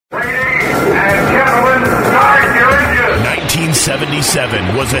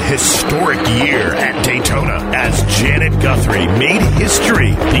1977 was a historic year at Daytona as Janet Guthrie made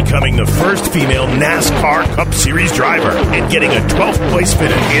history, becoming the first female NASCAR Cup Series driver and getting a 12th place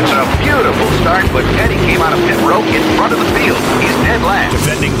finish. It's a beautiful start, but Petty came out of pit road in front of the field. He's dead last.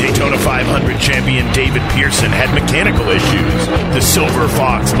 Defending Daytona 500 champion David Pearson had mechanical issues. The Silver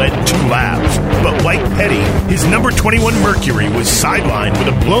Fox led 2 laps, but like Petty, his number 21 Mercury was sidelined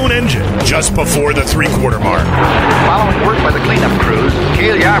with a blown engine just before the 3/4 mark. Following work by the cleanup crews,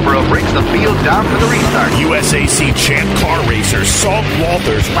 Cale Yarborough brings the field down for the restart. USAC champ car racer Salt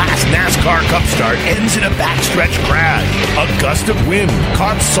Walters' last NASCAR Cup start ends in a backstretch crash. A gust of wind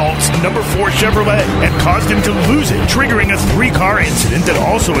caught Salt's number 4 Chevrolet and caused him to lose it, triggering a 3-car incident that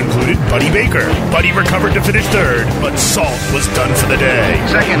also included Buddy Baker. Buddy recovered to finish 3rd, but Salt was done for the day.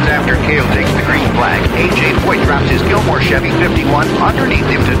 Seconds after Cale takes the green flag, A.J. Foyt drops his Gilmore Chevy 51 underneath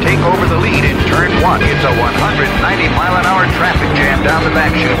him to take over the lead in turn 1. It's a 190-mile-an-hour traffic jam down the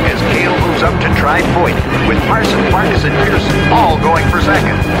back chute as Cale moves up to try Foyt, with Parson, Farkas, and Pearson all going for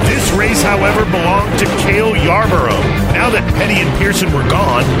second. This race, however, belonged to Cale Yarborough. Now that Petty and Pearson were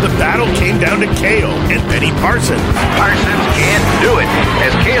gone, the battle came down to Cale and Benny Parsons. Parsons can't do it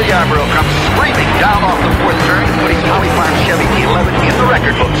as Cale Yarborough comes screaming down off the 4th turn, putting Holly Farm Chevy 11 in the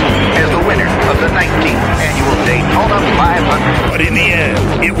record books as the winner of the 19th annual Daytona 500. But in the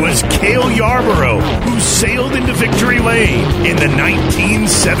end, it was Cale Yarborough who sailed into victory lane in the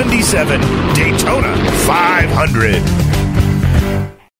 1977 Daytona 500.